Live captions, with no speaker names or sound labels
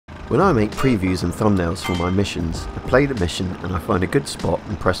When I make previews and thumbnails for my missions, I play the mission and I find a good spot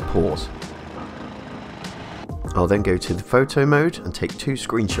and press pause. I'll then go to the photo mode and take 2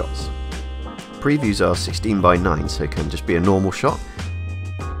 screenshots. Previews are 16:9, so it can just be a normal shot.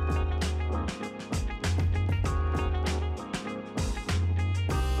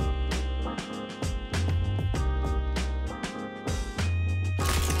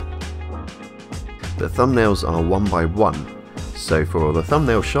 The thumbnails are 1:1. So for the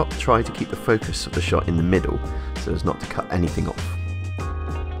thumbnail shot, try to keep the focus of the shot in the middle so as not to cut anything off.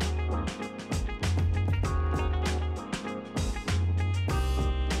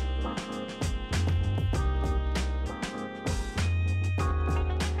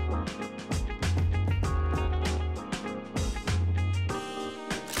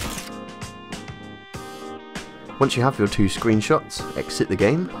 Once you have your 2 screenshots, exit the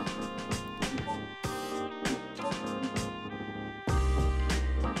game.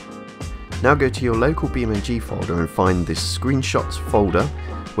 Now go to your local BeamNG folder and find this screenshots folder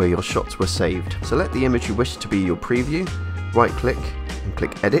where your shots were saved. Select the image you wish to be your preview, right click and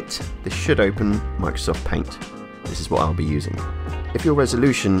click edit. This should open Microsoft Paint. This is what I'll be using. If your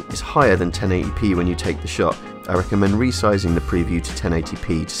resolution is higher than 1080p when you take the shot, I recommend resizing the preview to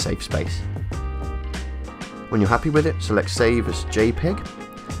 1080p to save space. When you're happy with it, select save as JPEG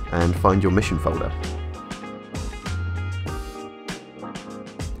and find your mission folder.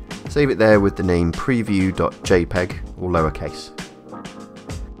 Save it there with the name preview.jpg, all lowercase.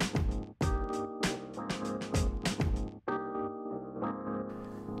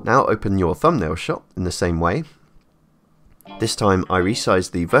 Now open your thumbnail shot in the same way. This time I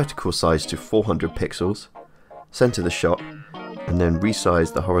resize the vertical size to 400 pixels, center the shot, and then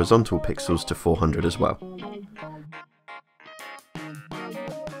resize the horizontal pixels to 400 as well.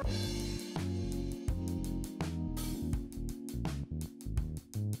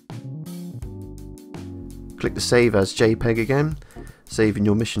 Click the save as JPEG again, save in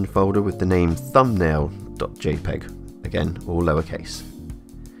your mission folder with the name thumbnail.jpg, again all lowercase.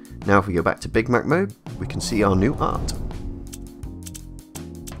 Now if we go back to Big Mac mode, we can see our new art.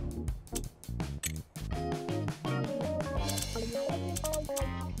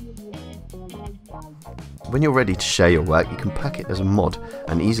 When you're ready to share your work, you can pack it as a mod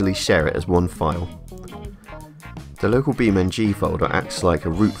and easily share it as one file. The local BeamNG folder acts like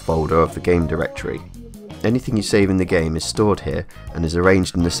a root folder of the game directory. Anything you save in the game is stored here and is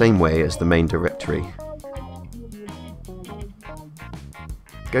arranged in the same way as the main directory.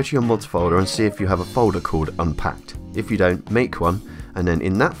 Go to your mods folder and see if you have a folder called Unpacked. If you don't, make one, and then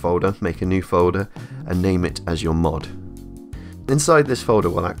in that folder make a new folder and name it as your mod. Inside this folder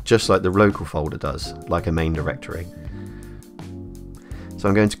will act just like the local folder does, like a main directory. So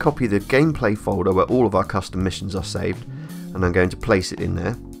I'm going to copy the gameplay folder where all of our custom missions are saved, and I'm going to place it in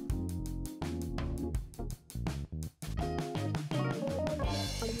there.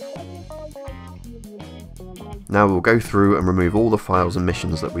 Now we'll go through and remove all the files and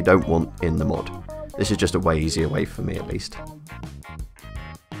missions that we don't want in the mod. This is just a way easier way for me at least.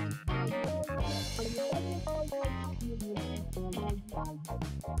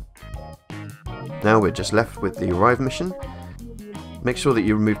 Now we're just left with the arrive mission. Make sure that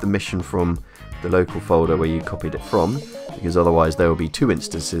you remove the mission from the local folder where you copied it from, because otherwise there will be 2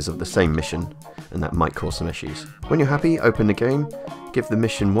 instances of the same mission and that might cause some issues. When you're happy, open the game, give the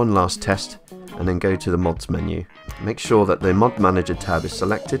mission one last test, and then go to the mods menu. Make sure that the mod manager tab is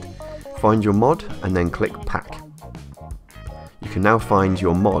selected, find your mod and then click pack. You can now find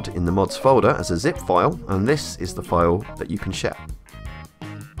your mod in the mods folder as a zip file, and this is the file that you can share.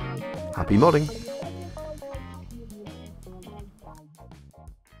 Happy modding!